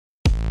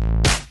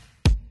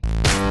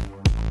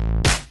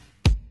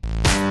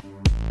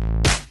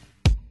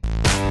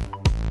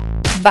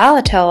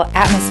Volatile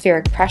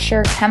atmospheric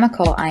pressure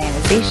chemical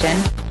ionization,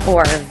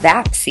 or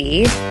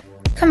vAPCI,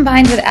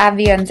 combined with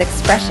Advion's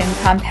expression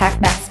compact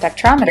mass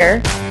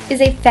spectrometer, is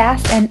a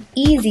fast and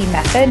easy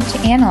method to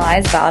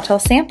analyze volatile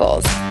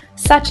samples,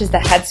 such as the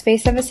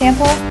headspace of a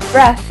sample,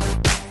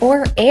 breath,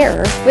 or air,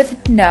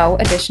 with no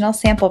additional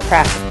sample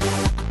prep.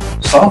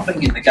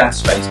 Sampling in the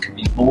gas phase can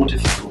be more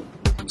difficult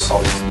than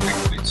solids and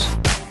liquids.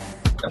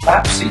 The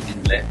vAPCI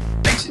inlet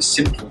makes it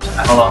simple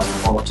to analyse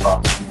the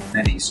volatiles from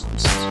many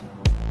sources.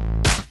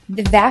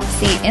 The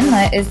vAPCI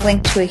inlet is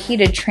linked to a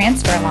heated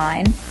transfer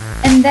line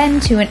and then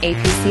to an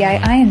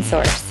APCI ion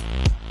source.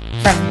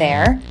 From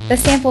there, the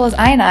sample is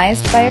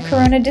ionized by a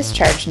corona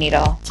discharge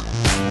needle.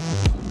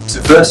 It's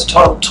a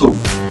versatile tool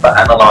for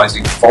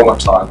analysing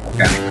volatile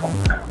organic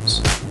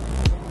compounds.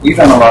 We've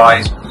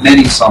analysed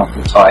many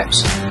sample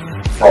types,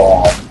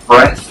 from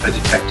breath for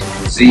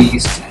detecting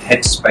disease to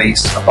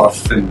headspace above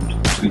food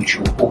to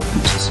ensure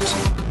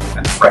authenticity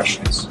and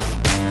freshness.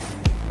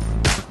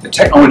 The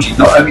technology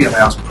not only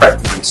allows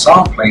prep-free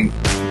sampling,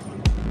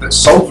 but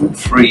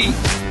solvent-free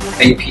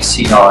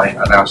APCI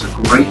allows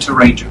a greater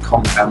range of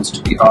compounds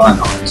to be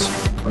ionized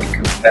when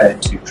compared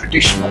to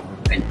traditional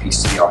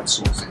APCI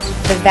sources.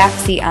 The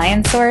vAPCI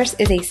ion source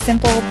is a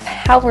simple,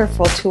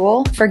 powerful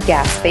tool for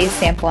gas phase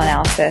sample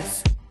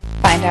analysis.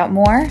 Find out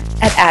more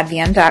at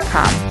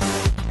advion.com.